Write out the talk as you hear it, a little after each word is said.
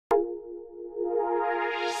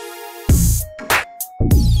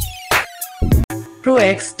Pro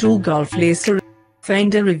X2 Golf Laser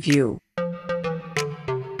Finder Review.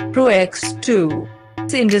 Pro X2.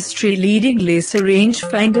 Industry-leading laser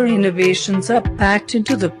rangefinder innovations are packed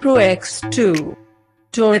into the Pro X2.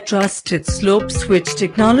 Trusted slope switch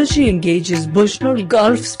technology engages Bushnell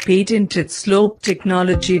Golf's patented slope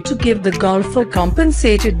technology to give the golfer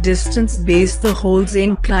compensated distance-based the hole's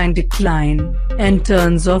incline-decline, and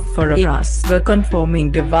turns off for a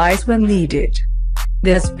conforming device when needed.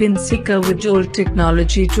 There's been sticker with dual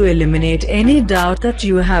technology to eliminate any doubt that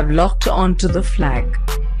you have locked onto the flag.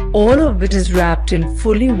 All of it is wrapped in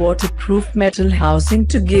fully waterproof metal housing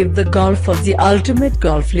to give the golfer the ultimate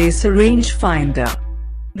golf laser rangefinder.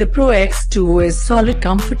 The Pro X2 is solid,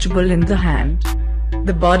 comfortable in the hand.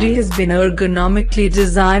 The body has been ergonomically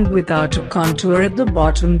designed with outer contour at the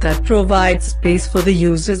bottom that provides space for the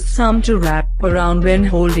user's thumb to wrap around when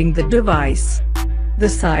holding the device. The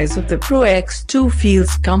size of the Pro X2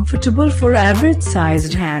 feels comfortable for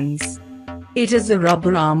average-sized hands. It is a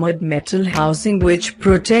rubber-armored metal housing which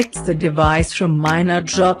protects the device from minor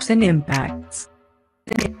drops and impacts.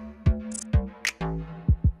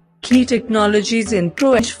 Key technologies in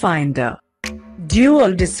Pro Rangefinder: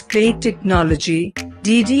 Dual Display Technology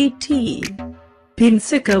 (DDT), Pin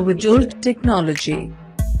sticker with dual technology,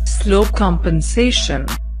 Slope Compensation.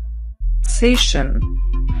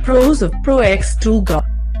 Pros of Pro X2 Golf: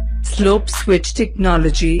 Slope Switch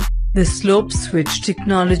Technology. The slope switch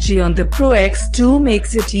technology on the Pro X2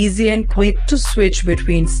 makes it easy and quick to switch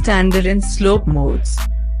between standard and slope modes.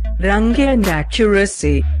 Range and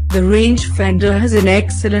accuracy: the rangefinder has an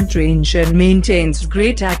excellent range and maintains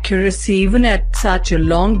great accuracy even at such a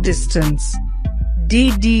long distance.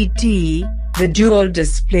 DDT: the dual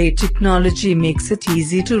display technology makes it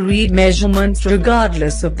easy to read measurements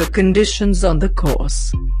regardless of the conditions on the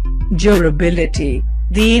course. Durability: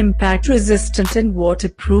 the impact-resistant and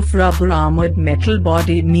waterproof rubber-armored metal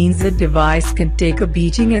body means the device can take a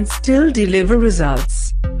beating and still deliver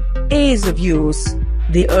results. Ease of use: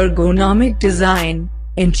 the ergonomic design,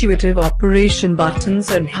 intuitive operation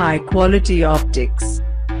buttons and high-quality optics.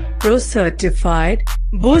 Pro Certified: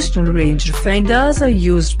 Bushnell rangefinders are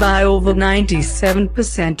used by over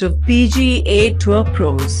 97% of PGA Tour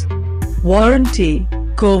pros. Warranty: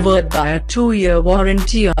 covered by a 2-year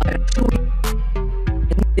warranty on a 2-year.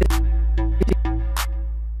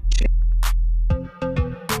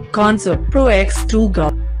 Cons of Pro X2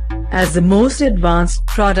 Golf: as the most advanced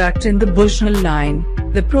product in the Bushnell line,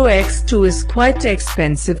 the Pro X2 is quite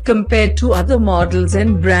expensive compared to other models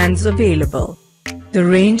and brands available. The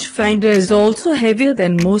rangefinder is also heavier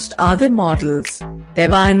than most other models,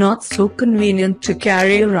 thereby not so convenient to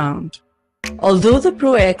carry around. Although the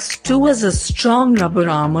Pro X2 has a strong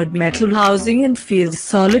rubber-armored metal housing and feels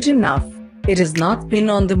solid enough, it has not been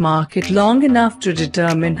on the market long enough to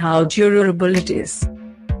determine how durable it is.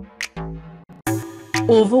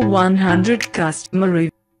 Over 100 customer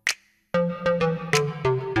reviews.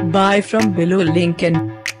 Buy from below link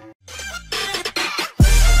and